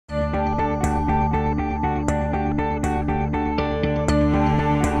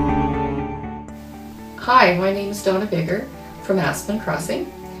Hi, my name is Donna Bigger from Aspen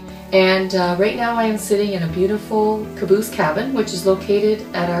Crossing, and right now I am sitting in a beautiful caboose cabin which is located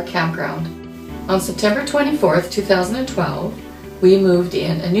at our campground. On September 24th, 2012, we moved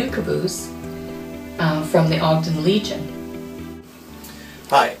in a new caboose from the Ogden Legion.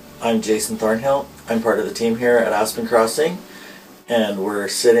 Hi, I'm Jason Thornhill. I'm part of the team here at Aspen Crossing, and we're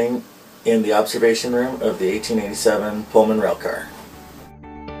sitting in the observation room of the 1887 Pullman railcar.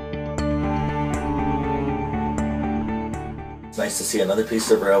 It's nice to see another piece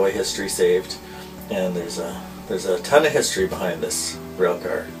of railway history saved, and there's a ton of history behind this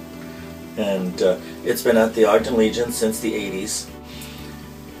railcar. And it's been at the Ogden Legion since the 80s,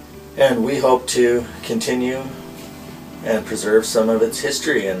 and we hope to continue and preserve some of its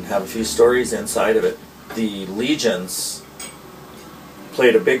history and have a few stories inside of it. The Legions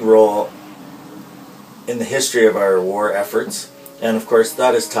played a big role in the history of our war efforts, and of course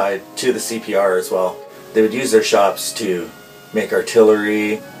that is tied to the CPR as well. They would use their shops to make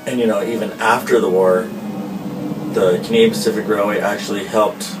artillery, and even after the war, the Canadian Pacific Railway actually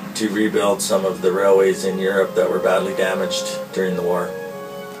helped to rebuild some of the railways in Europe that were badly damaged during the war.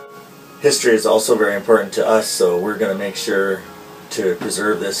 History is also very important to us, so we're going to make sure to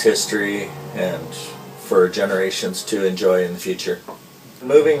preserve this history and for generations to enjoy in the future.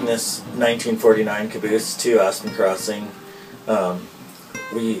 Moving this 1949 caboose to Aspen Crossing,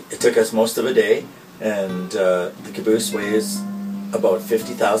 it took us most of a day, and the caboose weighs about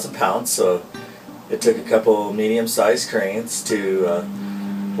 50,000 pounds, so it took a couple medium-sized cranes to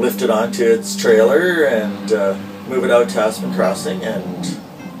lift it onto its trailer and move it out to Aspen Crossing, and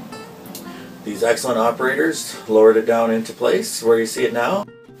these excellent operators lowered it down into place where you see it now.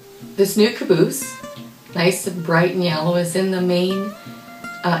 This new caboose, nice and bright and yellow, is in the main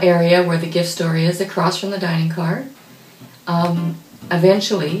area where the gift store is, across from the dining car.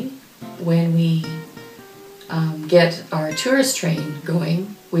 Eventually, when we get our tourist train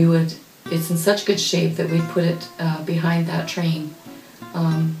going, it's in such good shape that we put it behind that train.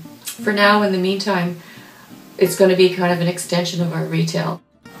 For now, in the meantime, it's going to be kind of an extension of our retail.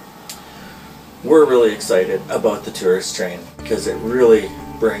 We're really excited about the tourist train because it really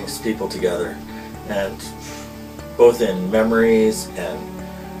brings people together, and both in memories and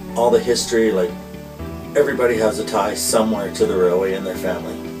all the history, like everybody has a tie somewhere to the railway in their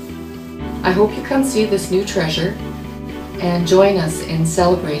family. I hope you come see this new treasure and join us in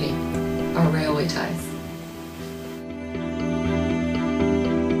celebrating our railway ties.